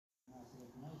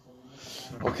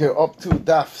Okay, up to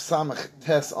Daf Samach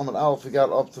Tes Amud Aleph, we got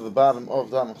up to the bottom of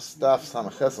Daf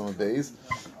Samach Tes Amud Beis,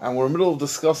 and we're in the middle of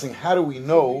discussing how do we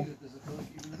know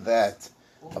that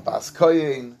a Bas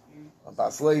Koyin, a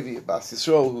Bas Levi, a Bas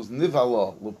Yisrael, who's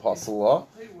Nivala L'Pasala,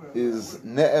 is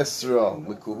Ne'esra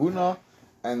L'Kuhuna,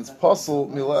 and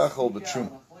Pasal Milachal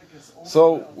B'Truma.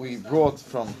 So we brought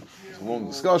from a long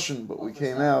discussion, but we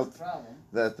came out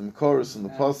that the Mekoros and the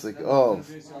pasuk of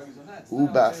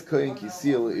Ubas Koyin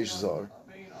Kisil Ishzar,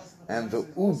 and the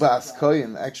Ubas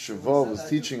Koyin extra vav is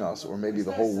teaching us, or maybe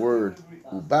the whole word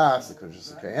Ubas, because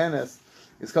it's a Kohenes,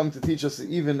 is coming to teach us that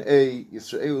even a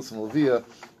Yisraelis and Levia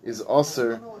is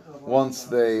Aser once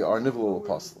they are Nivul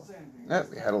Apostle. Yeah,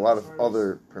 we had a lot of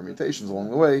other permutations along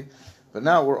the way, but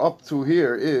now we're up to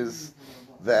here is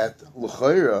that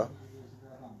L'chaira,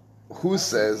 who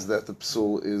says that the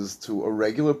psul is to a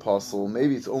regular apostle,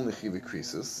 maybe it's only chivi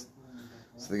krisis.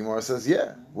 So the Gemara says,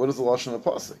 yeah, what is the lashon of the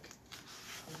pasuk?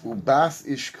 Ubas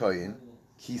ish koyin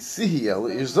ki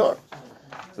sihiyel ishzar.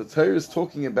 The Torah is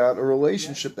talking about a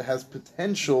relationship that has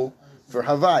potential for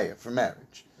havaya, for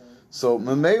marriage. So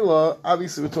memela,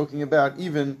 obviously we're talking about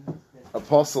even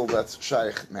apostle that's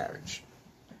shaykh marriage.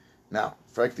 Now,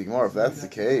 frankly, the Gemara, if that's the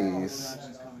case,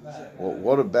 well,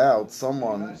 what about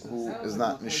someone who is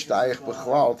not nishtayich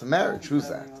b'chlal to marriage? Who's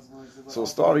that? So we'll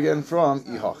start again from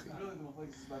ihachi.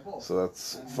 So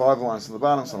that's 5 lines from the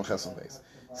bottom, some chesam base.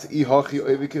 So ihachi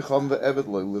oivi kicham ve'eved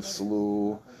lo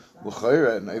lifsalu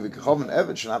l'chayre, and oivi kicham and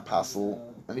eved should not passel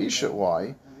an isha.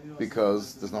 Why?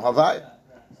 Because there's no havaya.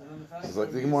 So it's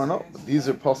like the Gemara, no, but these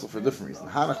are possible for different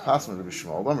reasons. Hanach pasman Rabbi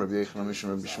Shmuel, Rabbi Yechon Mishum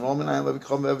Rabbi Shmuel, Minayin levi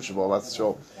kicham ve'eved shabal. That's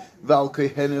show val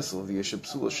kohenes l'viyeshe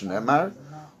psula shenemar.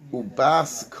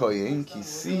 Ubas koyin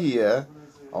kisiyeh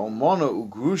almona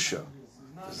ugrusha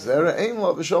zera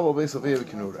einla v'shaval beisaviyah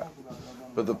v'kinura.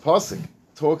 But the pasuk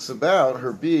talks about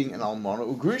her being an almona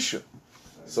ugrusha.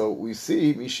 So we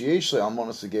see mishieshle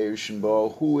almona sugerishin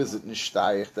bo. Who is it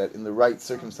nishtayich that in the right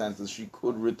circumstances she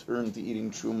could return to eating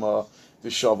truma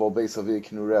v'shaval beisaviyah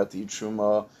kinura to eat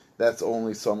truma? That's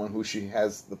only someone who she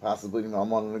has the possibility of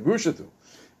almona ugrusha to.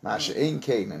 Masha ein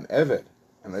kain and eved.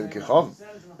 And maybe Kechavim,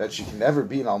 that she can never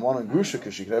be an Almana and Grusha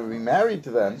because she can never be married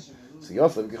to them. So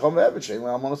Yosef Kechavim Eved Shein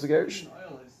Almana Segerish.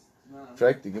 In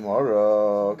fact, the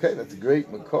Gemara, okay, that's a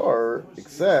great makar,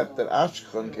 except that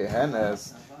Ashkhan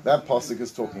Kehenes, that pasuk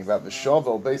is talking about the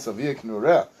Shavel Beis Aviyah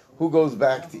Knureh, who goes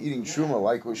back to eating truma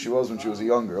like what she was when she was a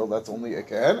young girl. That's only a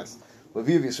Kehenes.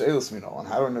 Leviv Yisraelis Mino, and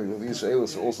how do I know Leviv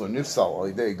Yisraelis are also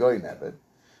Nifsal Alidei Goyin Eved?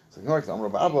 So Gemara,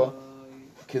 Amar Abba.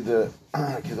 Kida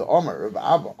Omer, Rav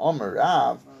Abba, Omer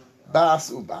Rav,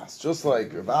 Bas Ubas. Just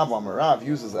like Rav Abba, Omer Rav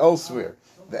uses elsewhere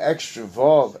the extra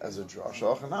vav as a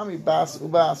drasha, Chanami Bas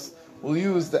Ubas will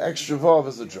use the extra vav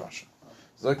as a drasha.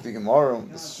 So like the Gemara,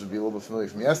 this should be a little bit familiar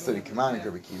from yesterday, Kamani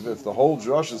Rabbi Kiva, if the whole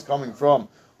drasha is coming from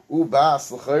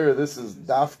Ubas, l'chayr, this is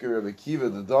Dafka Rabbi Kiva,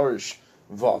 the Darish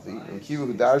Vavi, Rabbi Kiva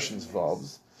who darshans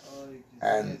vavs,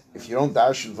 and if you don't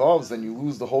darshan vavs, then you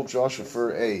lose the whole drasha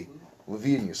for a Levi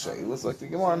and Yisrael. It's like the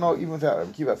Gemara, no, even without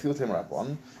Rabbi Kiva, feel him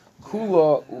Rabban.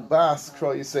 Kula ubas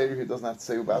kra Yisrael. He doesn't have to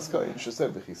say ubas koyin. She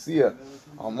said v'chisia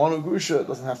almonu grusha.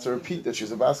 Doesn't have to repeat that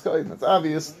she's a bas koyin. That's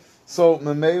obvious. So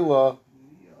memela,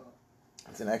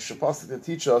 it's an extra pasuk to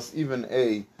teach us even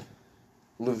a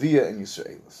Levia and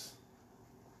Yisraelis.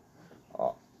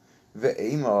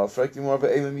 Ve'ema, frankly more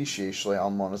ve'ema mishyesh le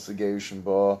almonu segerishin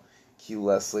ba ki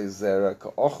lesle zera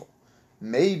ka'ochel.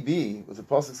 Maybe what the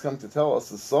pasuk's come to tell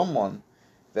us is someone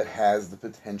that has the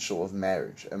potential of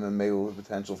marriage, and then maybe the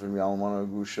potential for Almana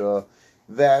Grusha.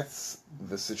 That's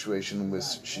the situation in which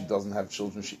she doesn't have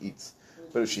children, she eats.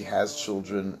 But if she has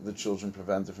children, the children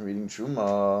prevent her from eating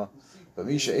truma. But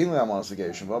if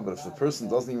the person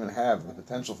doesn't even have the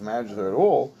potential for marriage with her at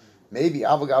all, maybe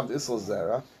Avagav Isla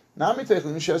Zera,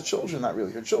 Nami she has children, not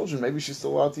really her children, maybe she's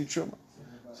still allowed to eat truma.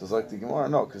 So it's like the Gemara,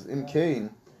 no, because in Cain,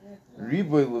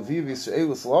 Riboy Levi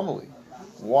Yisraelis Lamali.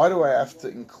 Why do I have to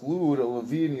include a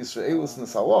Levi and Yisraelis in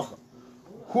this halacha?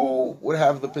 Who would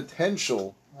have the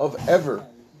potential of ever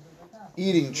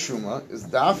eating truma is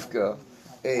Dafka,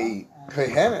 a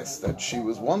Kohenes, that she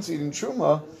was once eating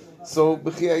truma, so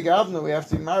B'chiyai Gavna, we have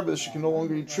to be married that she can no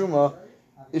longer eat truma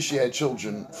if she had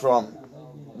children from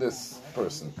this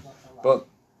person. But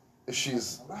if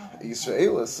she's a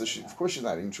Yisraelis, so of course she's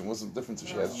not eating truma. What's the difference if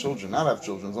she has children, not have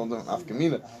children? There's no different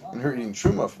afkamina in her eating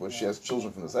truma if she has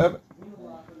children from this heaven.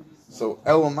 So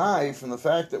Elamai, from the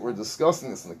fact that we're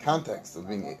discussing this in the context of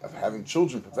having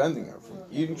children preventing her from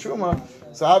eating truma,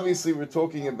 so obviously we're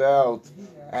talking about,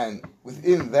 and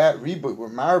within that reboot we're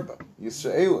marba,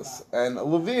 Yisraelis, and a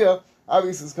Levia,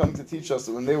 obviously is coming to teach us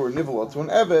that when they were nivala to an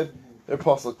Eved, they're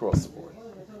possible across the board.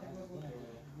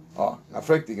 Now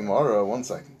Afrek the Gemara, 1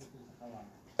 second.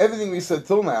 Everything we said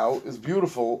till now is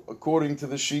beautiful according to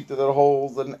the sheet that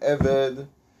holds that an Eved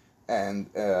and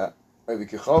the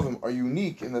Kechavim are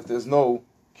unique in that there's no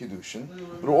Kiddushin,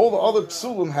 but all the other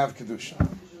Psulim have Kiddushin.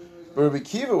 But Rabbi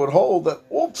Kiva would hold that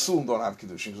all Psulim don't have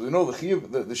Kiddushin, because we know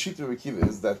the sheet of Rabbi Kiva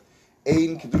is that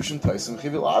Ein Kiddushin Taisim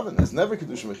Chivil Avin. There's never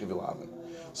Kiddushin Chivil Avin.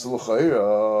 So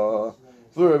L'chaira,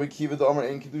 Rabbi Kiva the Amar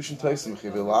Ein Kiddushin Taisim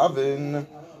Chivil Avin.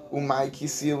 Umay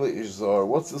Kisiya Le'ishzar.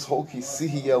 What's this whole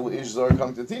Kisiya Le'ishzar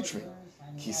coming to teach me?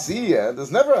 Kisiya,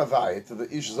 there's never a vayit to the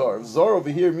Ishzar. If Zar over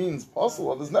here means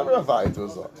possible, there's never a vayit to a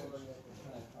Zar.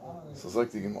 So it's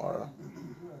like the Gemara.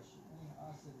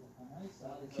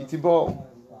 Kitibol.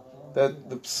 That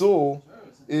the Psul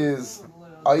is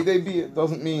Aidei Bia. It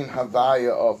doesn't mean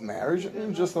Havaya of marriage, it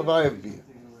means just Havaya of Bia.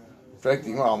 In fact,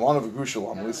 the Gemara, Almana of Grusha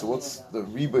Lamali. So what's the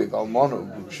rebate of Almana of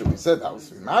Grusha? We said that was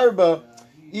through Marba.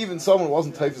 Even someone who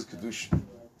wasn't Taifas Kedusha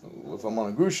with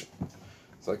Almana Grusha.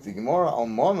 It's like the Gemara,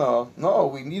 Almana, no,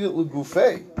 we need it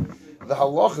L'gufei. The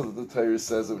halacha that the Torah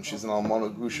says that when she's an Almana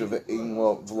Grusha, the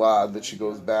Einla Vlad, that she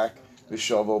goes back,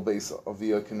 V'shavel Beis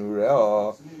Avia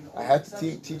Kenureah. I had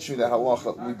to teach me that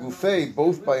halacha L'gufei,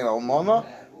 both by an Almana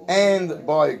and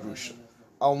by a Grusha.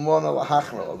 Almana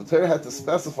L'hachmela. The Torah had to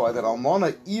specify that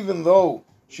Almana, even though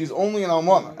she's only an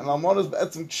Almana, and Almana is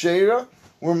Be'etzim Ksheira,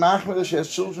 we're machmir that she has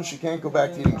children, she can't go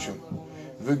back to eating chuma.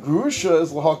 The grusha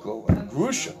is lahakol. A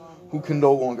grusha who can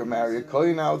no longer marry a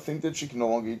kohen now would think that she can no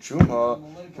longer eat chuma.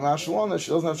 Kamashalana,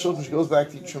 she doesn't have children, she goes back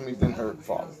to eat chuma than her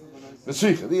father.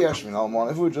 V'sricha, the yashmin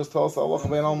almana. If we would just tell us Allah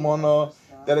ben almana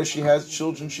that if she has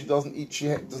children, she doesn't eat. She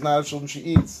does not have children, she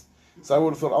eats. So I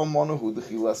would have thought almana hu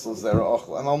dechi lesel zera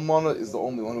achla. And almana is the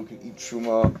only one who can eat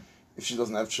chuma if she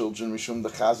doesn't have children. Mishum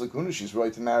dechazakuna, she's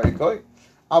right to marry a kohen.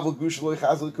 Even someone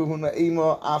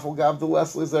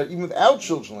without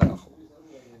children.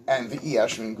 And the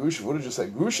Iyashmin Grusha would have just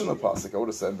said Grusha in the pasuk. I would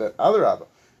have said that other Abba.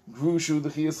 Grusha the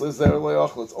Chiyas Lezer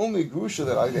Le'achol. It's only Grusha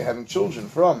that either having children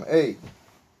from a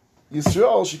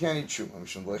Yisrael, she can't eat Shuma.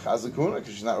 Because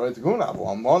she's not right to Guna.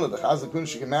 Almana the Chazakuna,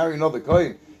 she can marry another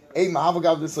Kohen. Even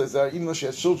though she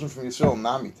has children from Yisrael,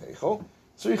 Nami Teichel.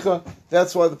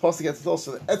 That's why the pasuk gets to tell us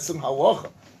the Etzim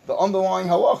Halacha. The underlying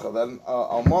halacha that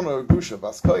Almana or Grusha,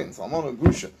 Baskoyin, Almana or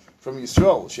Grusha from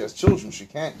Yisrael, she has children, she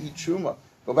can't eat Shuma,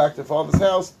 go back to her father's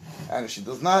house, and if she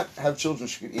does not have children,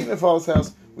 she could eat in her father's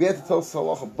house. We had to tell us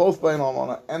halacha both by an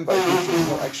Almana and by Grusha,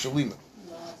 no extra lima.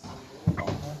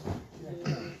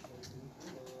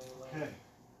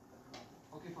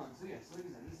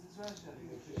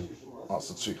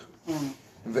 Also, tzich.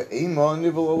 Ve'ema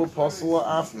nivel ol apostle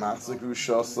af matzah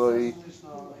Grusha.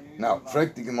 Now,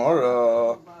 Frek the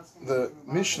Gemara, the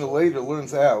Mishnah later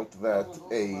learns out that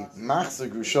a machzer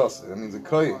grushas, that means a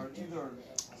kohen,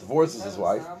 divorces his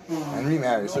wife and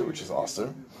remarries her, which is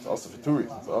aser. It's aser for two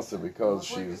reasons. It's aser because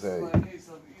she was a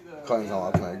kohen not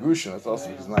allowed to marry grusha. It's also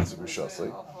because machzer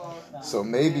grushas. So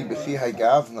maybe b'chi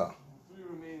hagavna.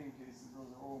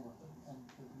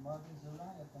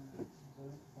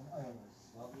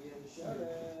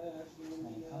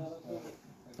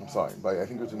 I'm sorry, I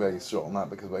think we're talking about Yisrael, not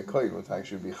because by Kohen would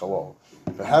actually be halal.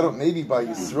 But maybe by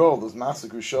Yisrael, those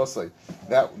massacre shasai,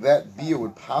 that bia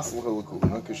would passel her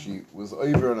l'kuhuna, because she was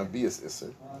over on a bias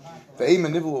iser. The aim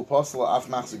and nivel will passel af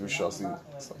massacre shasai.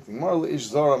 Something more ish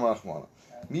zara marachmana.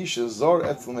 Misha zar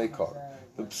etzel meikar.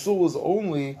 The psul is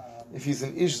only if he's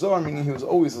an ish zar, meaning he was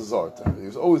always a zar to her. He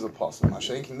was always a passel.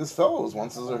 Mashenkin, this fellow was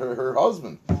once her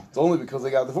husband. It's only because they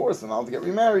got divorced and now to get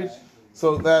remarried.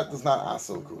 So that does not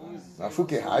asel ku. Now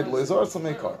fuke haid leizar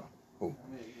samekara.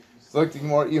 So like the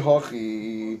Gemara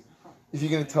ihachi, if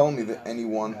you're going to tell me that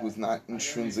anyone who's not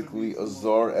intrinsically a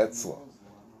zar etzla,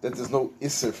 that there's no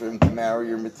isser for him to marry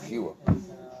your mitchila,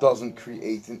 doesn't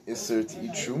create an isser to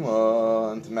eat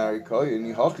shuma and to marry kohen.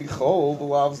 Ihachi chol the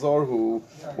lav zarhu.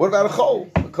 What about a chol?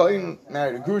 A kohen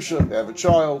married a grusha, they have a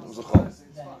child, it was a chol.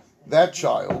 That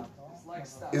child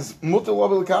is mutter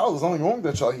labil kal. There's nothing wrong with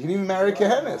that child. He can even marry a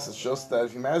kehenis. It's just that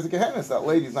if he marries a kehenis, that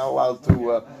lady's not allowed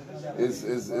to is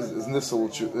nissel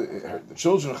the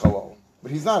children halal.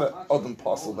 But he's not an adam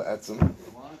pasul be'etzim.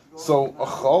 So a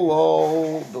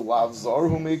halal the lav zar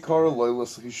who may kar loyla,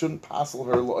 so he shouldn't passel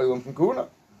her loylam from kuna.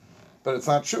 But it's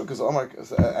not true because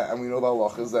and we know the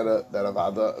halach is that a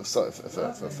vada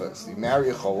if you marry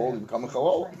a halal, you become a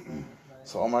halal.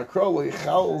 So Amar Kroli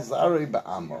Chal Zare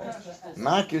Ba'amo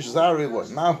Makish Zare Loy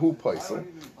Mahu Paisel,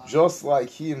 just like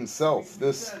he himself,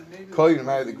 this Kohen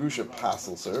married the Grusha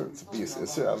passels her, it's a bias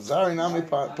Isser, Zare Nami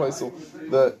Paisel,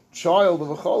 the child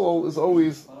of a Cholol is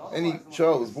always, any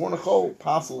child is born a Chol,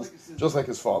 passels just like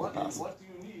his father passels.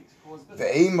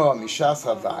 The Ema Mishas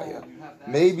Havaya,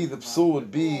 maybe the psul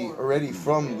would be already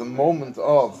from the moment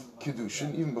of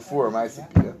Kiddushin, even before Ma'aseh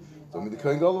Bia. So the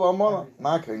Kohen Gadol Almana,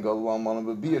 Ma Kohen Gadol Almana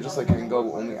B'Bia, just like Kohen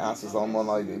Gadol only asks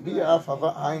Almana B'Bia, Af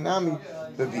Hava Ainami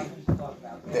B'Bia.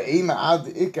 The Eima Ad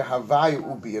Ika Havaya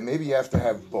Ubia, maybe you have to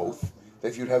have both. That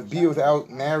if you'd have Bia without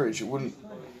marriage, it wouldn't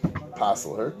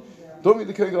passel her. Don't mean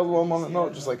the Kohen Gadol Almana, no,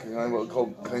 just like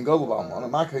called Kohen Gadol Almana,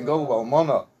 Ma Kohen Gadol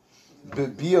Almana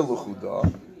B'Bia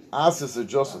L'Chuda, asks are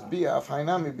just with Bia, Af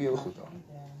Ainami Bia L'Chuda.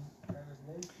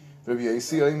 Rabbi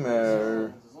Yossi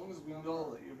Omer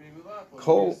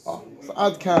Kol. So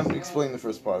Ad can explain the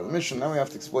first part of the mission. Now we have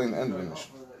to explain the end of the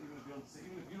mission.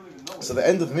 So the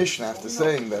end of the mission, after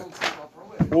saying that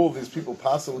all these people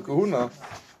pass the kahuna,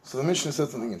 so the Mishnah said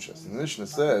something interesting. The Mishnah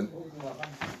said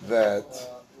that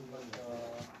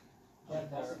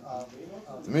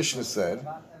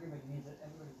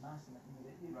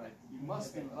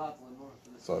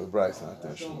so the Brisa, not the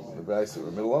Mishnah, the Brisa we're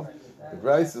in the middle of. The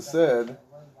Brisa said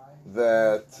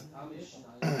that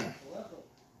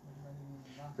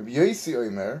Rabbi Yossi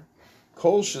Omer,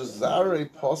 Kol Shezare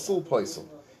Posel Posel.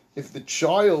 If the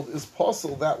child is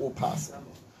posel, that will pass.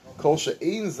 Kol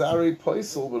She'ein Zare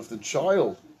Posel, but if the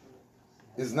child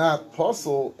is not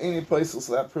posel, any posel,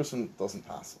 so that person doesn't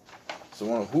pass.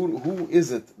 So who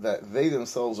is it that they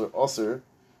themselves are usher,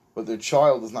 but their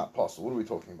child is not posel? What are we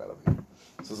talking about over here?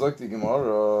 So it's like the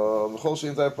Gemara,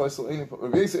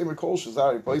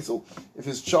 if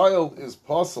his child is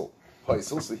posel,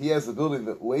 so he has the ability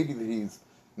that lady that he's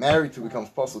married to becomes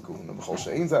posel kuhuna.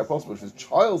 But if his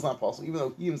child's not posel, even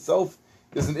though he himself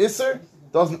is an isser,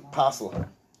 doesn't posel her.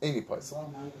 Any posel.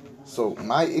 So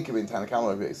my ikabin tanakama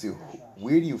Rabbi Yossi,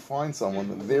 where do you find someone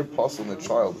that their posel and their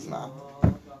child is not?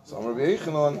 So I'm Rabbi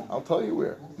Yechanan, I'll tell you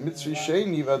where. Mitzri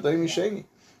sheni v'adaymi sheni.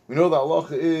 We know that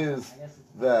halacha is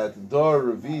that dar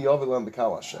revi yavilam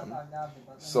b'kal Hashem.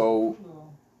 So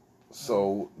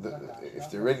if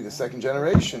they're already the second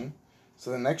generation,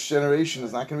 so the next generation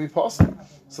is not going to be possible.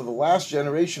 So the last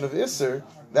generation of Isser,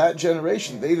 that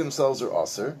generation, they themselves are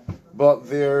Asr, but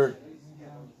their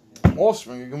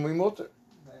offspring are going to be Mutter.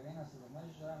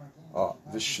 So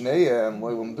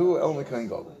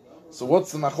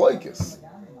what's the machlokes?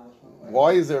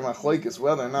 Why is there a machlokes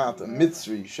whether or not a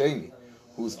Mitzri Sheni,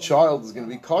 whose child is going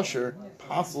to be kosher,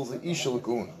 passes the Isha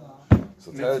L'Kuna?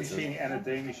 So Mitzri Sheni and a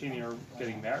Daymi Sheni are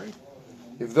getting married?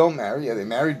 If they'll marry, they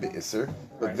married Be'isr,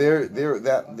 but right. they're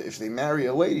that if they marry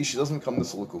a lady, she doesn't become the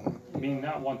Sulukuna. Meaning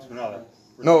not one to another.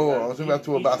 No, I'm talking about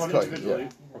to a Bas Kai. Yeah.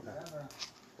 Okay.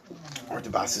 Or to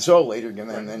Bas Yisrael later again,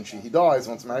 and then he dies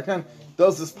once married again.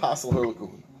 Does this passel her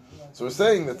Lukuna? So we're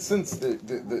saying that since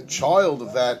the child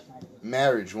of that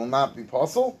marriage will not be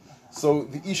passel, so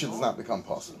the Isha does not become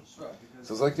passel.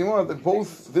 So it's like you know that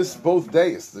both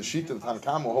days the Shita of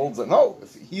Tanakama holds that no,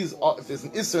 if there's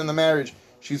an Isser in the marriage,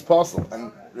 she's possible.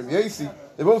 And Rabbi Yossi,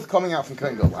 they're both coming out from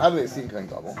Kohen Gadol. How do they see Kohen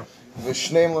Gadol?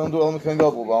 V'shneim le'amdu el Kohen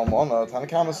Gadol v'almana.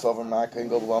 Tanakama sover ma Kohen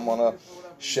Gadol v'almana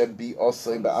shebi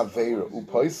osei ba'aveira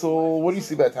u'paisel. What do you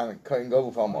see by Kohen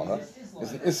Gadol v'almana?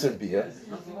 Is an Isser bia,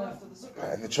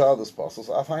 and the child is possible.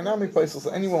 So afainami paisel. So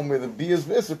anyone where the bia is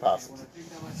v'isser passes.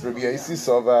 So Rabbi Yossi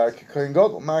sover Kohen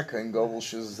Gadol ma Kohen Gadol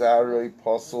shezarei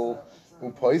pasel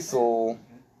u'paisel.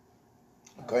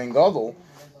 Kohen Gadol,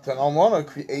 then almana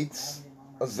creates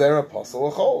a zera pasal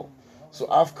a chol. So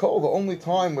avkol, the only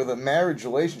time where the marriage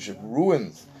relationship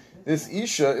ruins this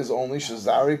isha is only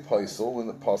shazari paisel, when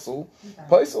the pasal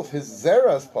if his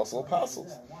zera is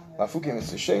pasals. Mafukim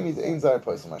is sheni the ein zara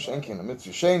paisel. Mashenkin the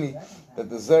mitzvah sheni that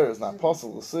the zera is not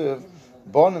pasal the siv.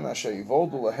 Bonim asher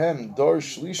yivoldu lahem dar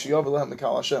shlishi yavelahem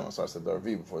mekal Hashem. So I said dar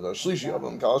v before dar shlishi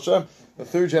yavelahem mekal Hashem. The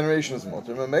third generation is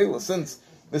mutter memela. Since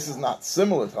this is not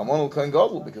similar to Hamonul Kohen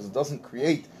Gadol because it doesn't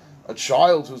create a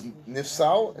child who's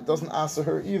nifsal, it doesn't answer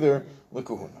her either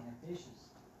l'kuhuna.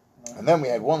 And then we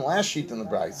had one last sheet in the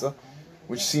Brisa,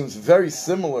 which seems very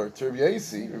similar to Rabbi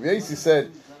Yossi. Rabbi Yossi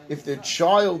said, if their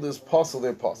child is pasal,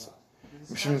 they're pasal.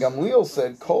 Mishim Gamliel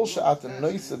said, Kol she'at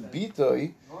noisa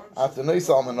bitoi at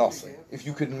noisa almanasei. If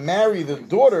you could marry the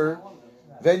daughter,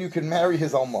 then you can marry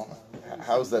his almana.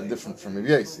 How is that different from Rabbi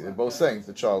Yossi? They're both saying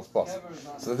the child's pasal.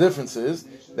 So the difference is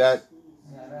that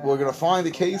we're going to find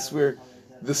a case where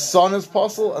the son is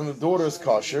pasal and the daughter is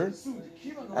kosher,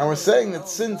 and we're saying that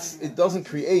since it doesn't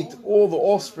create all the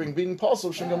offspring being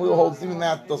pasal, Shem Gamliel holds even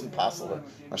that doesn't pasal her.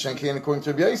 Hashem Kain, according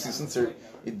to Rabbi Yossi, since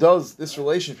it does, this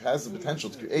relationship has the potential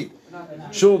to create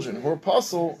children who are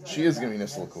pasal, she is going to be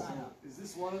nisal kul.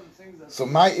 So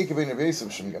my ikabein Rabbi Yossi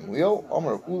Shem Gamliel,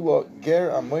 Amar Ula Ger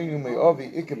Amaynu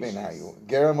Me'avi ikabein Hayu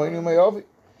Ger Amaynu Me'avi,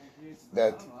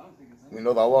 that we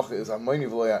know the halacha is Amaynu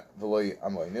v'loy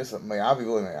Amaynis, Me'avi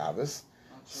v'loy Me'avis.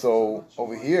 So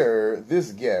over here,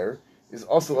 this ger is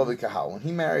also Avi Kahal. When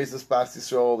he marries this Bas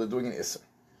Yisrael, they're doing an Isser.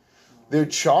 Their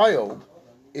child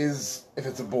is, if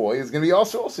it's a boy, is going to be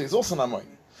also. He's also an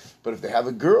Amayni. But if they have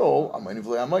a girl, Amayni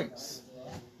v'le Amaynis.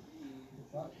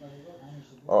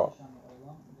 Oh.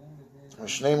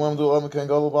 Shneim lamdu lam kain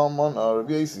gadol ba'al mana.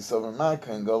 Rabbi Yossi savar ma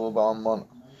kain gadol ba'al mana.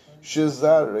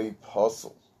 Shezarei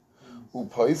pasel.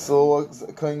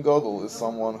 Upaisel kain gadol is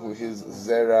someone who his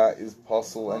zera is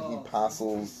pasel and he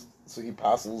pasels. So he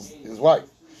pasels his wife.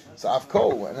 So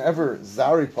afkol, whenever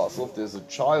zari pasel, if there's a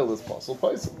child is pasel,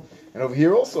 paisel. And over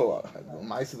here also,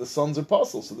 the sons are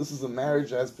pasel. So this is a marriage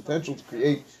that has potential to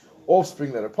create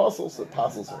offspring that are pasel, so it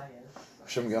pasels her.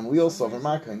 Shem Gamliel savar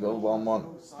ma kain gadol ba'al mana.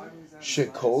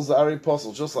 Shekol Zari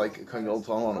Apostle, just like a Kohen Gadol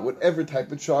Talmon. Whatever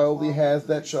type of child he has,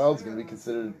 that child's going to be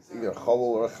considered either a Chalol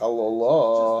or a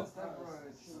Chalolah.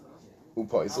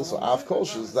 Upaisel. So Af Kol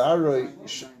Shezari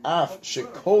Af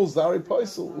Shekol Zari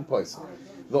Paisel Upaisel.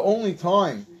 The only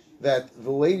time that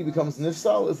the lady becomes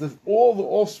nifsal is if all the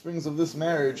offsprings of this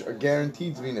marriage are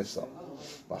guaranteed to be nifsal.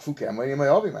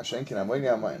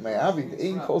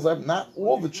 Not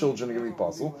all the children are going to be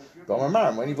possible.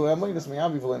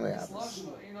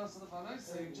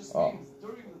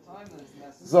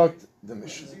 Sagt the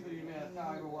Mishnah.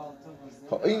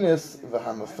 Ha'ines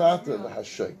v'hamafata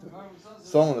v'hashoita.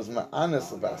 Someone is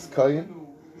ma'anis of Askayin,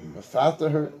 mafata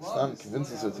her, Stam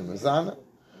convinces her to mezana,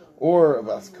 or a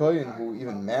Askayin who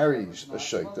even marries a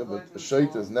shoita, but a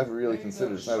shoita is never really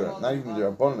considered, it's not even the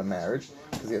rabbanon a marriage,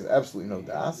 because he has absolutely no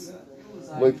das.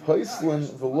 Loy poislin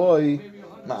v'loy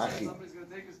ma'achim.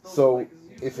 So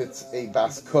if it's a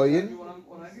Baskoyin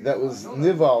that was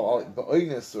nival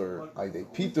ba'oinis or aidei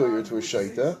pitoy or to a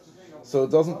shaita, so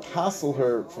it doesn't passel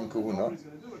her from kahuna.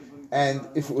 And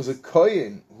if it was a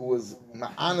koyin who was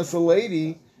ma'anas a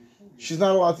lady, she's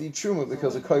not allowed to eat truma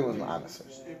because a koyin was ma'anas her.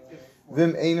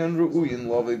 Then einan ru'uyin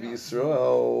love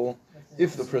b'Yisrael.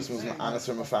 If the person was ma'anas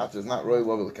or mafater is not roy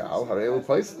love l'kal harei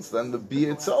l'paisis, then the bee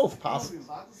itself passes.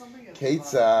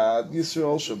 Keitzad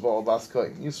Yisrael shabal bas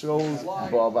koyin. Yisrael is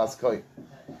bal bas koyin.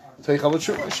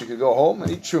 She could go home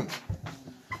and eat truma.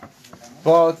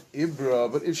 But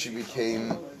if she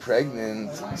became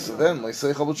pregnant, so then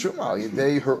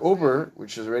her uber,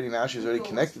 which is already now she's already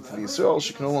connected to the Yisrael,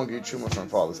 she can no longer eat truma from her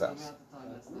father's house.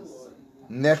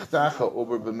 Nechtacha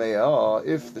uber b'me'ah,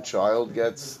 if the child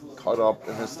gets cut up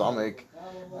in her stomach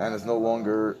and is no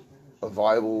longer a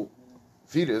viable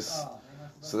fetus,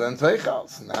 so then teichal.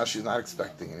 So now she's not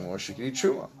expecting anymore. She can eat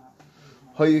truma.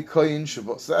 So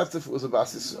that's if it was a ben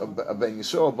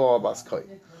Yisrael, a bas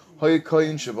koyin. Hoy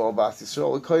koyin shebal bas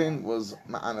Yisrael. A koyin was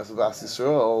ma'anas of bas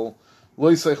Yisrael. Lo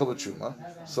yisaychel b'truma.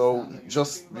 So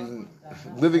just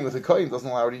living with a koyin doesn't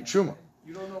allow her to eat truma.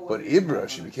 But Ibra,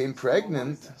 she became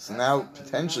pregnant, so now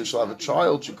potentially she'll have a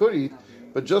child she could eat.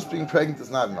 But just being pregnant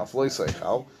is not enough. Lo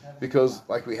yisaychel, because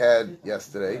like we had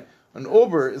yesterday, an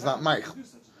uber is not meichel.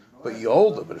 But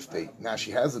yolda. But if now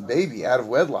she has a baby out of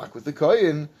wedlock with the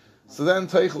koyin, so then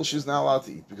teichel she's not allowed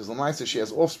to eat, because l'maisa she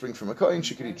has offspring from a koyin,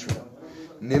 she could eat truma.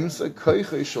 Nimsa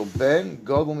koiche shel ben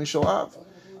gadol mishal av.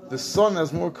 The son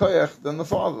has more koyach than the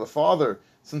father. The father,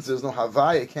 since there's no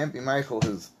havaya, can't be meichel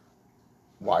his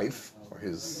wife or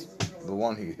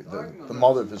the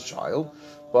mother of his child,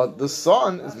 but the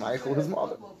son is meichel his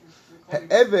mother.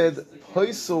 He'eved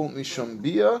poisel mishum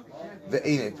bia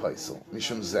ve'ene poisel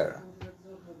mishum zera.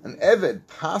 An eved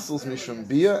pasels mishum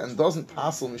bia and doesn't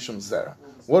pasel mishum zera.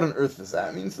 What on earth does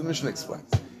that mean? The Mishnah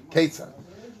explains. Keitzan,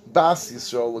 Bas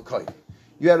Yisrael l'koyin.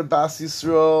 You had a Bas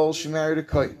Yisrael, she married a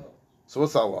koyin. So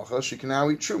what's halacha? She can now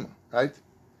eat truma, right?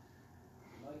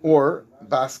 Or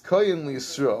Bas koyin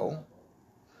l'Yisrael,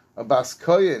 a Bas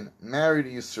koyin married a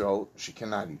Yisrael, she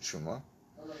cannot eat truma.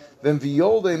 Then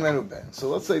v'yoldei menu ben. So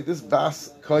let's say this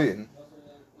Bas koyin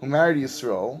who married a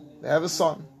Yisrael, they have a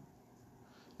son.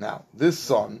 Now this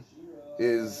son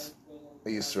is a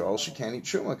Yisrael, she can't eat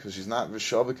truma because she's not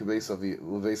v'shavik l'veis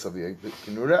aviyek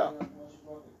kinurah.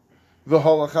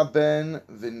 V'holacha ben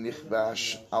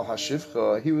v'nichbash al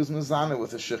hashivcha. He was mezana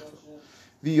with a shivcha.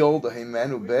 V'yolda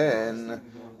heimenu ben,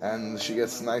 and she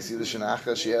gets nice Yiddish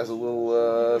and she has a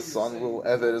little son, a little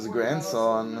eved as a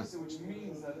grandson.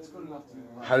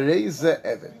 Harei ze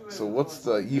eved. So what's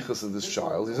the yichus of this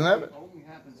child? He's an eved.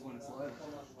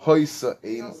 Hoysa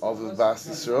aim of the Bas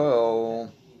Yisrael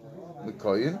the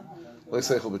koyin.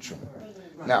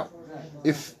 Now,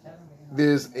 if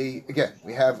there's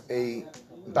we have a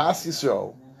Bas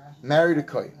Yisrael married a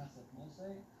koyin,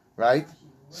 right?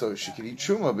 So she could eat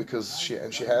truma because she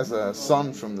has a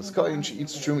son from this koyin. She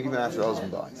eats truma even after her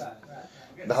husband dies.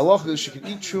 The halacha is she could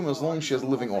eat truma as long as she has a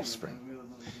living offspring.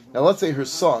 Now, let's say her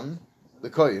son, the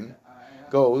koyin,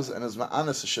 goes and is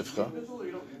ma'anas a shivcha,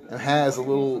 and has a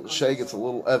little gets a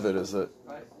little Eved as a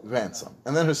grandson,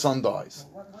 and then her son dies.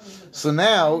 So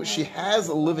now she has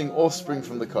a living offspring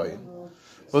from the Kohen,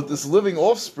 but this living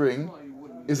offspring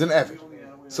is an Eved.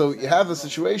 So you have a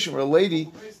situation where a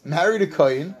lady married a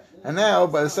Kohen, and now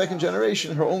by the second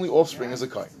generation, her only offspring is a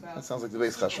Kohen. That sounds like the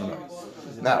Beis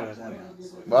Chashmonai. Now,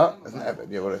 well, it's an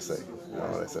Eved. Yeah, what did I say? You know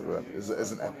what I said?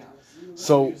 Is an Eved.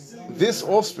 So this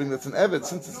offspring that's an Eved,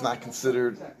 since it's not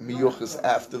considered miyuchas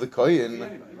after the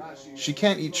Kohen, she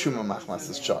can't eat Shuma Machmas,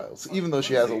 this child. So even though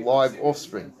she has a live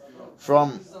offspring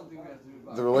from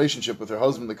the relationship with her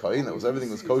husband, the Kohen,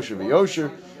 everything was kosher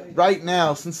v'yosher, right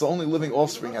now, since the only living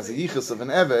offspring has a yichus of an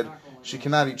Eved, she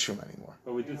cannot eat Shuma anymore.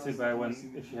 But we did say by when,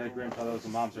 if she had a grandfather that was a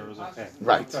mamzer, it was okay.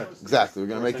 Right, exactly. We're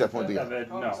going to make that point again.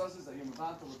 No.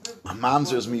 A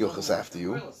mamzer is miyuchas after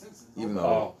you, even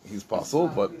though he's possible,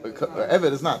 but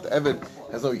Eved is not. The Eved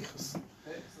has no yichus.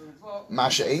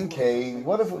 Masha ein kain.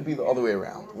 What if it would be the other way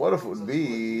around? What if it would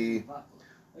be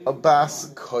a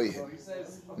bas kohen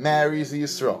marries a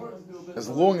Yisrael? As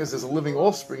long as there's a living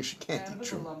offspring, she can't eat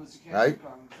truma, right?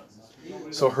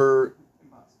 So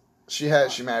she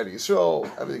married a Yisrael,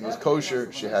 everything was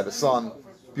kosher, she had a son,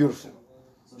 beautiful.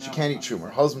 She can't eat truma. Her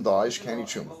husband dies, she can't eat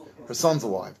truma. Her son's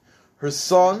alive. Her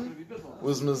son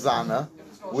was Mazana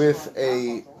with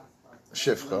a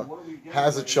Shifcha,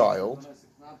 has a child,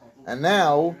 and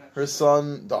now her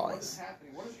son dies.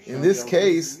 In this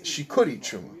case, she could eat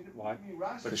truma. Why?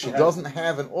 Because she doesn't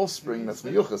have an offspring that's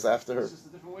miyuchas after her.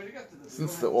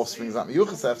 Since the offspring is not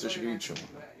miyuchas after, she can eat truma.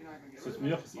 So it's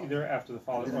miyuchas either after the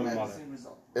father or the mother.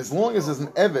 As long as there's an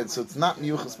Eved, so it's not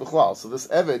miyuchas b'chlal. So this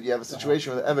Eved, you have a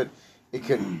situation with the Eved, it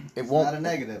won't. It's not a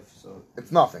negative, so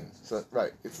it's nothing. So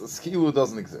right, it's a skilu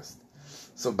doesn't exist.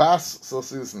 So bas, so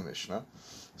see this in the Mishnah.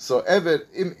 So Eved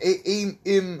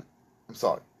I'm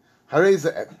sorry.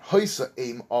 Hareza Eved hoisa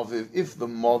aim aviv. If the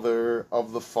mother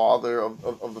of the father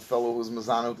of the fellow who's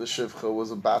mazano the shivcha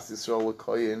was a bas Yisrael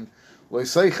koyin loy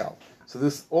seichal. So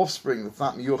this offspring that's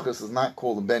not miyuchas is not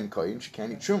called a ben koyin. She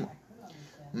can't eat truma.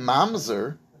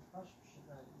 Mamzer.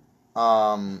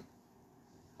 I'm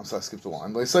sorry, I skipped a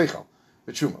line. Loy seichal.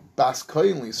 B'truma. Bas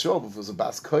koyin Yisrael. If it was a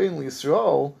bas koyin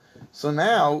Yisrael, so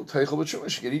now teichel b'truma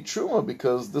she can eat truma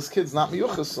because this kid's not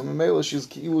miyuchas. So memela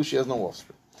she has no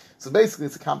offspring. So basically,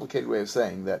 it's a complicated way of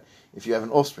saying that if you have an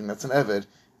offspring that's an Eved,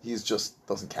 he just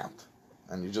doesn't count,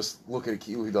 and you just look at a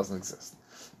kilu, he doesn't exist.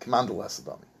 Commander less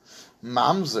about me.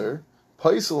 Mamzer,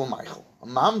 Paisel Michael. A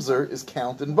mamzer is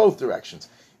counted in both directions.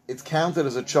 It's counted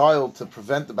as a child to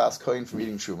prevent the bas kohen from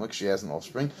eating truma because she has an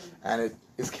offspring, and it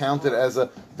is counted as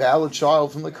a valid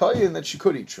child from the kohen that she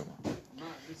could eat truma.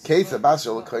 Keitza bas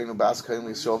yol kohen bas kohen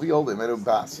l'Yisrael v'yolde medu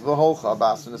bas v'holcha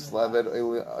bas v'nisleved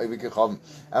oivik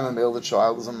and the male the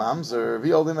child is a mamzer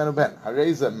v'yolde medu ben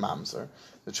hareza mamzer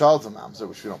the child's a mamzer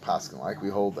which we don't pass like we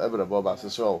hold eved abo bas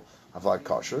Yisrael have like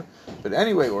kosher but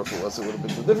anyway or if it was it would have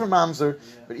been a different mamzer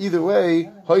but either way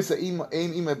hoisa aim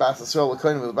ime bas Yisrael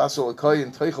kohen with bas yol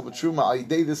kohen teichel b'truma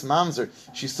ayidei this mamzer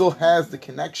she still has the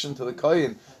connection to the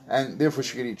kohen and therefore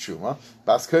she can eat truma.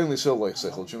 Bas kohen l'Yisrael lo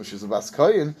yichseichel truma. She's a bas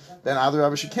kohen. Then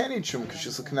other she can't eat truma because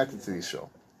she's still connected to the Yisrael.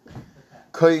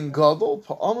 Kohen gadol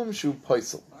pa'amim shu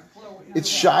paisel. It's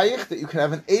shaykh that you can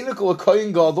have an einikel a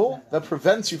kohen gadol that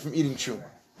prevents you from eating truma.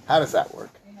 How does that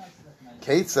work?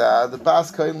 Keitza the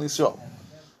bas kohen l'Yisrael.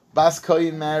 Bas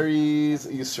kohen marries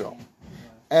Yisrael,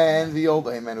 and the old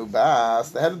Aimenu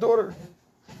bas they had a daughter.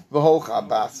 V'holcha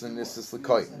bas v'nisas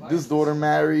l'kohen. This daughter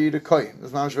married a kohen. This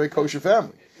is not a very kosher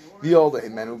family. The old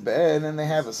Menu Ben, and they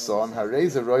have a son.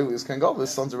 Hareza Royal is Kohen Gadol.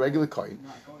 This son's a regular Kohen.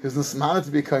 He's nismanah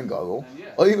to be a Kohen Gadol.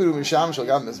 Oividu Misham shall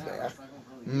gam mizbeach.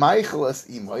 Michael es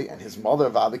imay, and his mother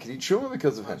Avada could eat truma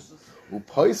because of him.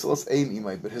 Upoisel es aim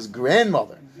imay, but his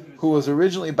grandmother, who was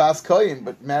originally Bas Kohen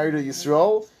but married a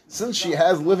Yisrael, since she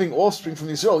has living offspring from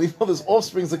Yisrael, even though this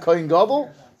offspring is a Kohen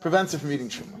Gadol, prevents her from eating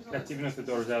truma. That's even if the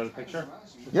daughter's out of the picture?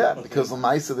 Yeah, because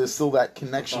Lamaisa there's still that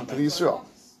connection to the Yisrael.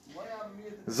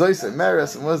 Zoyse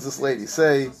Meres, and what does this lady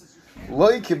say?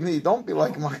 Loi kibni, don't be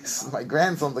like my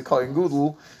grandson, the Kohen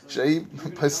Gadol, shei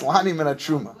paslani min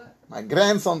truma. My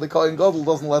grandson, the Kohen Gadol,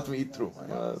 doesn't let me eat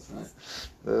truma.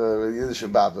 The Yiddish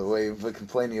Baba, the way of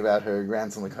complaining about her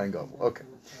grandson, the Kohen Gadol. Okay.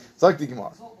 Zok the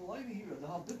Gemara.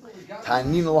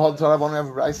 Tainin l'had Torah, one of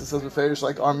the Raisa says beferish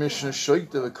like our Mishnah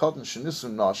shoykte v'katan shenisu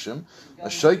nashim, a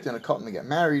shoykte and a katan to get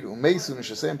married, umeisu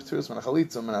nishasem peturis men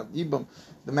achalitzum and adibam.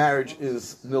 The marriage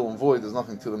is nil and void. There's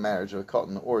nothing to the marriage of a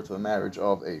katan or to the marriage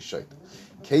of a shoykte.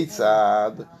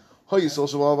 Keitzad hoyis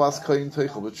also alvas koyin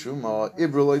teichel b'truma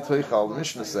ibrulay teichel. The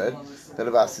Mishnah said that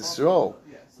a bas Yisrael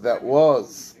that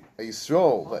was a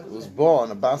Yisrael that was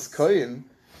born a bas koyin,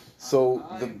 so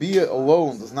the bia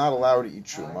alone does not allow her to eat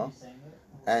truma.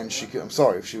 and she could, I'm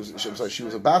sorry, if she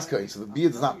was a bas kohen, so the bia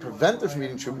does not prevent her from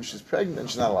eating truma. She's pregnant and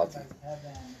she's not allowed to eat.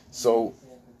 So,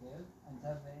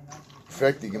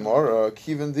 fact the Gemara,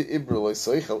 kiven the ibrul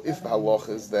soichel. If the halach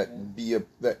is that bia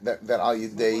that al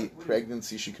yedei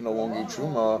pregnancy she can no longer eat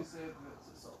truma.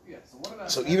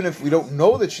 So even if we don't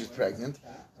know that she's pregnant,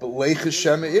 but leiches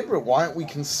shema ibra, why aren't we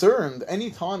concerned?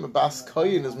 Anytime a bas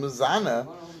kohen is mazana,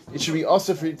 it should be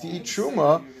also for her to eat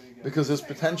truma because there's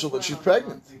potential that she's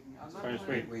pregnant. Just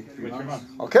wait 3 months.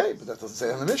 Okay, but that doesn't say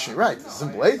it in the Mishnah, right? It's a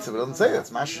simple eight, but it doesn't say that.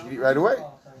 It's mash you can eat right away.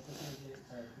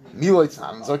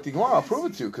 Miloitzan, Zok the Gemara, I'll prove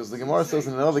it to you, because the Gemara says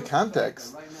in another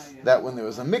context that when there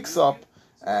was a mix-up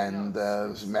and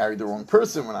she married the wrong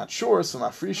person, we're not sure, so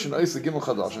Mafrishin Oisa Gimel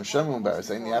Chadash and Shemu Embarrass,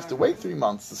 saying you have to wait 3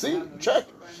 months to see, check.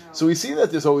 So we see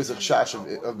that there's always a chash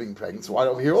of being pregnant. So why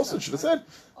over here also it should have said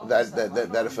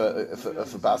that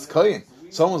if a bas kohen,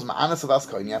 someone's ma'anas a bas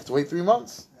kohen, you have to wait 3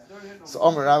 months. So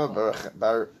Omer Rabba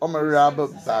bar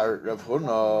Rav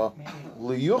Huna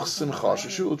liyuchsin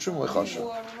chashishu l'trum lechashu.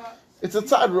 It's a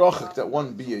tzad rochik that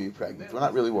one bia you're pregnant. We're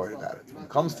not really worried about it. When it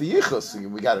comes to yichus,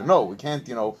 we got to know. We can't,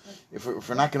 if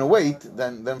we're not going to wait,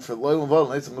 then for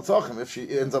loyal and if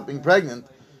she ends up being pregnant,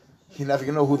 you're never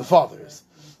going to know who the father is.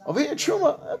 Over here,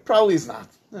 truma probably is not.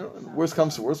 Worst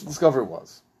comes to worst, we'll discover it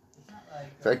was.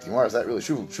 In fact, is that really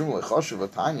true? Truma lechashu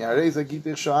v'tanya harei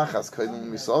gitich shachas kaidin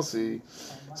misasi.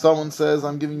 Someone says,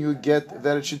 I'm giving you a get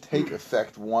that it should take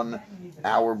effect 1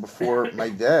 hour before my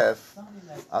death.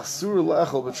 Asur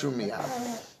lechel b'trum miyad.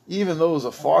 Even though there's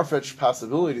a far-fetched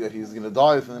possibility that he's going to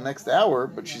die within the next hour,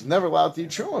 but she's never allowed to eat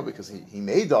truma because he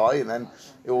may die, and then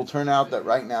it will turn out that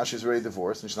right now she's already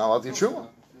divorced and she's not allowed to eat truma.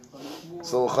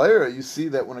 So, Chayra, you see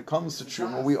that when it comes to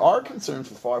truma, we are concerned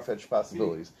for far-fetched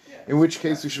possibilities. In which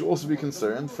case, we should also be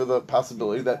concerned for the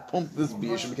possibility that this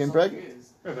bia should become pregnant.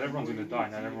 Yeah, but everyone's going to die,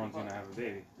 not everyone's going to have a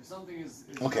baby.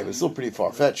 Okay, but it's still pretty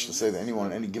far-fetched to say that anyone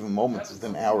at any given moment is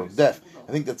within an hour of death.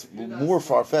 I think that's more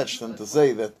far-fetched than to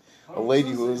say that a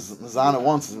lady who is Nazana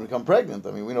once has become pregnant.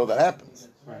 I mean, we know that happens.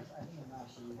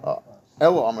 No.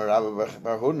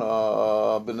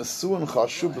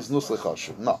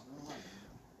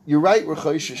 You're right, we're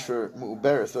chayshish for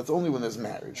mu'uberes. That's only when there's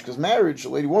marriage. Because marriage, a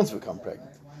lady wants to become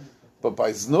pregnant. But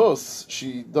by znus,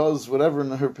 she does whatever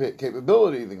in her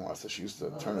capability. The Gemara says she used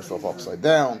to turn herself upside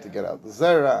down to get out the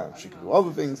zera. She could do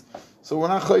other things. So we're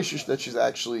not chayshish that she's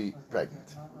actually pregnant.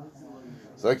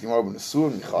 So is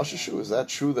that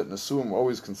true that Nesuim were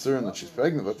always concerned that she's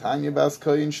pregnant? But Tanya Bas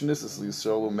Koyin Shenisis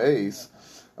Yisrael Umeis,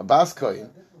 a Bas Koyin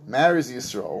marries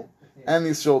Yisrael, and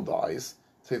Yisrael dies.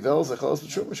 Tevel Zechalos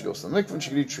B'Truma. She goes to the mikvah and she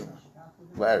can eat truma.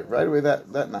 Right away that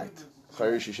night.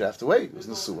 She should have to wait. It was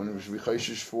Nesuim. It should be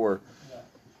chayshish for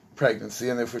pregnancy,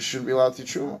 and therefore she shouldn't be allowed to eat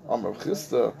truma. Amar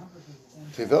Chista.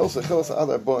 Tevel Zechalos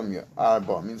Adar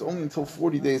Ba'am means only until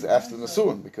 40 days after the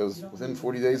Nesuin, because within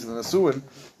 40 days of the Nesuin,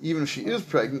 even if she is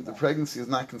pregnant, the pregnancy is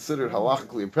not considered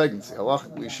halachically a pregnancy.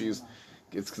 Halachically,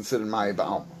 it's considered Ma'e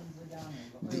Ba'alma.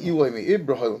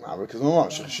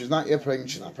 Because she's not yet pregnant,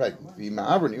 she's not pregnant. The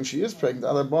Ma'abranim, she is pregnant,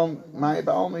 Adar Ma'e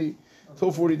Ba'alma,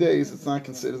 until 40 days, it's not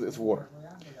considered, it's water.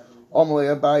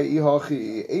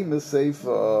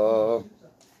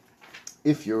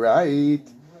 If you're right,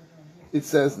 it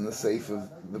says in the Seif of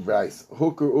the Bryce,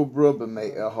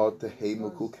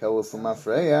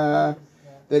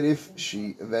 that if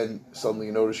she then suddenly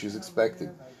noticed she was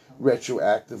expecting,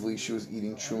 retroactively she was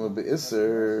eating truma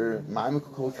be'isr,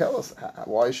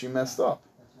 why is she messed up?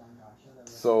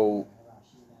 So,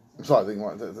 I'm sorry,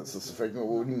 that's a fact.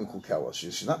 What do you mean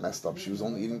she's not messed up. She was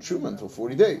only eating truma until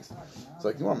 40 days. It's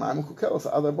like, it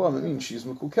means she's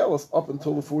mekukelas up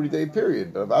until the 40-day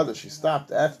period. But about she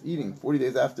stopped after eating 40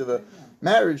 days after the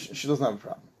marriage, she doesn't have a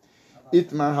problem.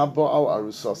 Itmar haba al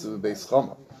arusas beis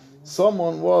chama.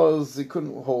 Someone he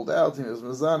couldn't hold out, and he was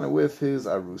mezana with his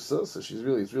arusa, so it's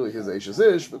really his eishes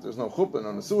ish, but there's no chuppah,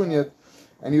 no nesuin yet,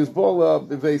 and he was bala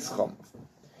beis chama.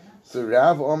 So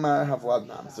Rav Omar Havlad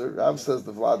Mamzer. Rav says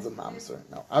the Vlad's a Mamzer.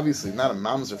 Now, obviously, not a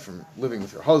Mamzer from living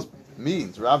with your husband.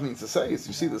 Rav means to say is,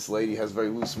 you see this lady has very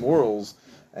loose morals,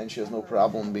 and she has no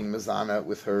problem being mezana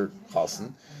with her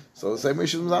chassan. So the same way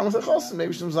she's mezana with her chassan,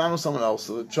 maybe she's mezana with someone else,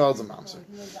 so the child's a Mamzer.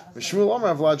 Shmuel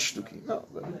Omar Havlad Shtuki. No,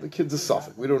 the kid's a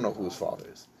suffix. We don't know who his father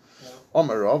is.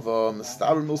 Omar Rav,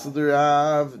 Mistaber Milsa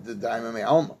Rav, the Daima Me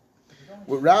Alma.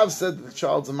 What Rav said that the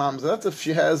child's a mamzer, that's if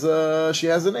she has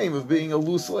a name of being a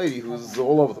loose lady who's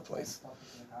all over the place.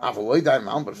 But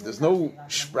if there's no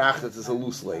sprach that is a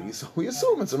loose lady, so we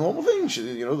assume it's a normal thing.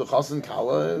 The chas and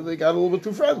kala, they got a little bit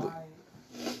too friendly.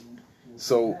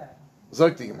 So,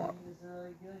 Zok the Gemara.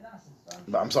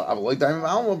 But I'm sorry,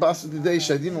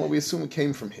 we assume it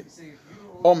came from him.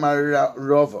 Omar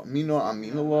Rava, Mino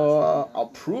Aminullah, I'll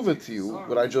prove it to you,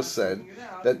 what I just said,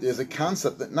 that there's a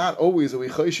concept that not always a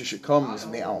Wichoisha comes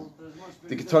me'al.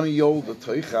 The Ketani Yol, the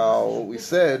Toichal, we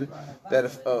said that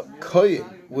if a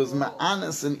Koyin was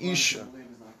Ma'anas and Isha,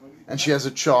 and she has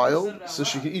a child, so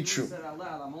she can eat shum.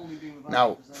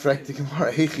 Now, if they're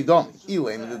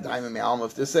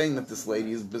saying that this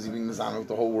lady is busy being mizana with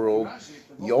the whole world,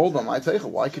 Yoldam, I tell you,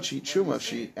 why could she eat shuma if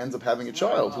she ends up having a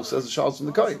child who says the child's from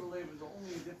the Koyin?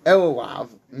 Elalav,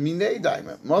 Minei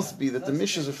Daima, must be that the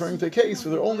Mishnah is referring to a case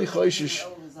where they're only Chayshish,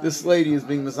 this lady is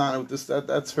being mizana with this,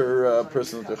 that's her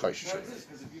person with her Chayshish.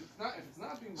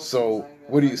 So,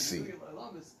 what do you see?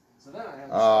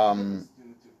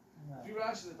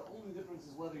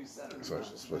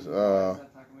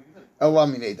 Allah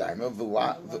Minei Daima,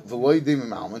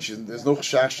 there's no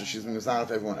chashash that she's being mizana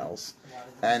with everyone else.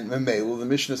 And Memelu, the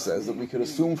Mishnah says that we could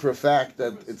assume for a fact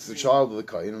that it's the child of the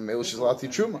Kohen, and Memelu she's allowed to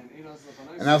eat truma.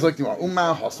 And I was like,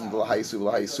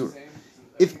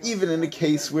 if even in a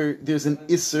case where there's an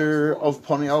isser of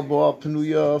Pani Alba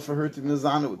Penuya for her to be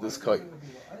mizana with this Kohen,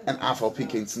 and Afal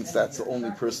Pikein, since that's the only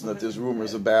person that there's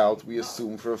rumors about, we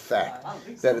assume for a fact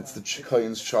that it's the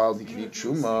Kohen's child, he can eat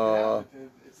truma.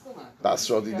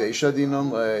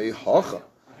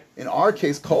 In our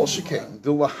case, Kol Shekain,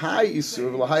 the Lahai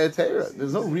Isur, Lahai Atera.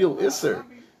 There's no real Isur.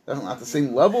 That's not the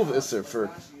same level of Isur for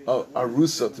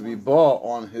Arusa to be ba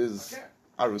on his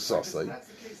Arusasai.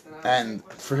 And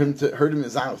for her to be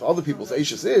mizana with other people's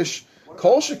Eishes Ish,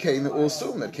 Kol Shekain, that will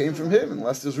assume that came from him,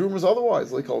 unless there's rumors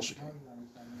otherwise, like Kol Shekain.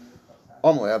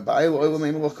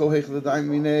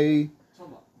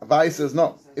 Abai says,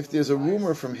 no, if there's a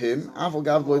rumor from him,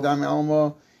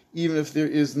 even if there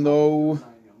is no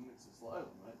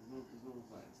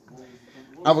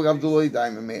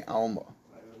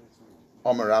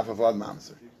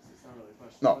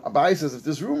no, Abai says if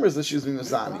there's rumors that she's being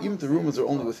Mizana, even if the rumors are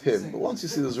only with him, but once you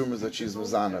see those rumors that she's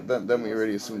Mizana, then we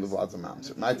already assume the Vlad's a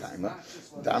Mamzer. My time,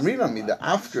 the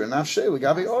Afker and Afshel,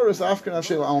 Gabi Oris, Afker and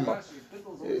Afshel Alma.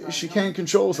 She can't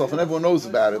control herself, and everyone knows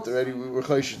about it. Already we were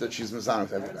chayshish that she's Mizana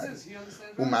with everybody.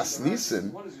 Umas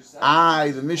Nisin,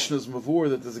 the Mishnah is mavur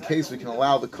that there's a case we can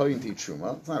allow the Kohen to eat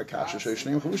Truma. It's not a kasha.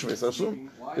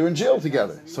 They're in jail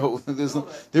together, so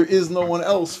there is no one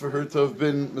else for her to have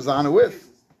been Mizana with.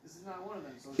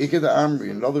 Ikeda Amri,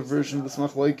 another version of the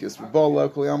Smachlaikis,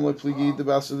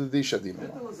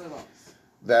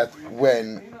 that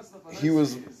when he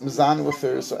was Mizana with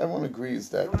her, so everyone agrees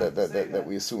that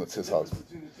we assume it's his husband.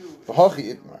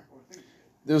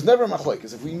 There was never a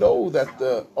machlokes. If we know that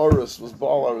the Orus was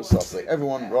Baal Orus,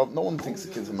 no one thinks the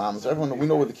kid's a mamzer. We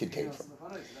know where the kid came from.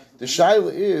 The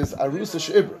shaila is Arusa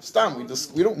She'ibra. Stam, we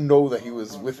don't know that he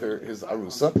was with her, his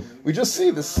Arusa. We just see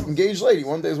this engaged lady.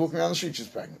 One day is walking around the street, she's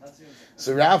pregnant.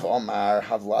 So Rav Omar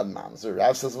Havlad Mamzer.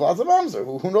 Rav says Vlad's a mamzer.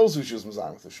 Who knows who she was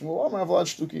Mizan with her? Shmuel Omar Havlad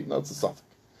Shtuki. No, it's a suffix.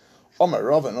 Omar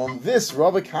Rav, and on this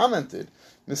Rav commented,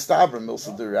 Mistabra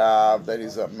Milsa de Rav, that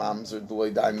he's a mamzer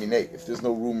Deloy Daimine. If there's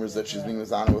no rumors that she's being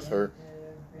Mizan with her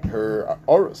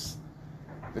Orus.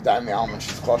 The Daimi Alman,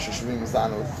 she's cautious, she's being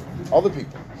Mizan with other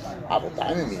people. But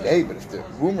if the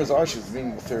rumors are she's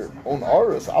being with her own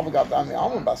Orus, Avagab Daimi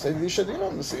Alman, Basay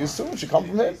Dishadinam, you assume she come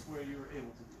from him.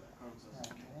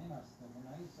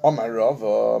 Omar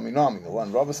Rava, Minami,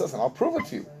 Rava says, and I'll prove it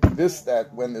to you. This,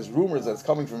 that when there's rumors that's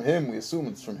coming from him, we assume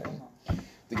it's from him.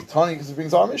 The Gitani, because it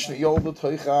brings our Mishnah,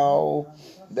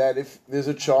 that if there's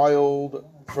a child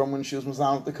from when she was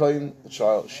Mizan with the Kohen, the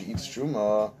child, she eats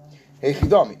Truma. If the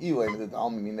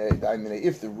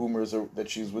rumors are that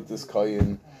she's with this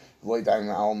Kohen,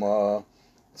 of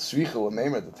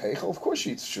course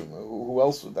she eats Truma. Who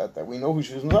else would that? We know who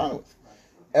she was Mizan with.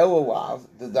 Elolav,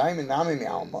 the Daimon Nami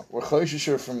Alma, were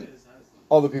Chayshisher from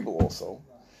other people also.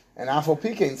 And Afal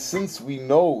Pikein, since we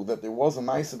know that there was a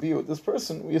Maisabiyah with this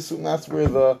person, we assume that's where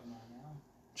the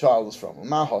child is from. We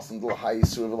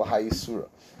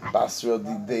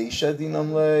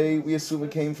assume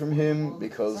it came from him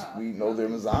because we know they're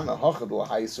Mizana.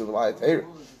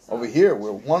 Over here,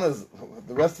 where one is,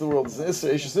 the rest of the world is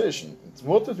Isra Ish, it's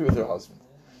more to do with her husband,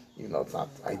 even though it's not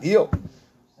ideal.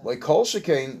 Like Kol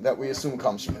Shekain, that we assume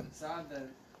comes from him.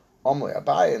 Omle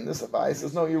Abai, and this Abai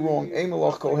says, no, you're wrong.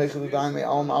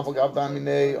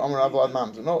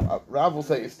 No, Rav will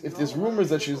say, if there's rumors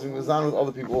that she's in Mizan with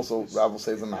other people, also Rav will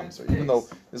say the Mamzer, even though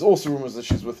there's also rumors that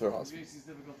she's with her husband.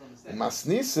 In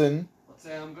Masnisin,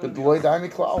 but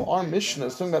our Mishnah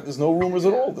is talking about there's no rumors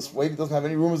at all. This lady doesn't have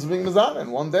any rumors of being Mizan,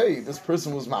 and one day this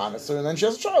person was Ma'anisar, and then she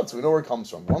has a child, so we know where it comes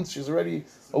from. Once she's already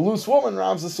a loose woman,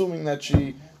 Rav's assuming that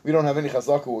we don't have any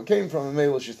chazaka where it came from, and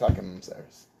Mela she's talking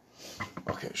Mamzeres.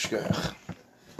 Okay, shkech.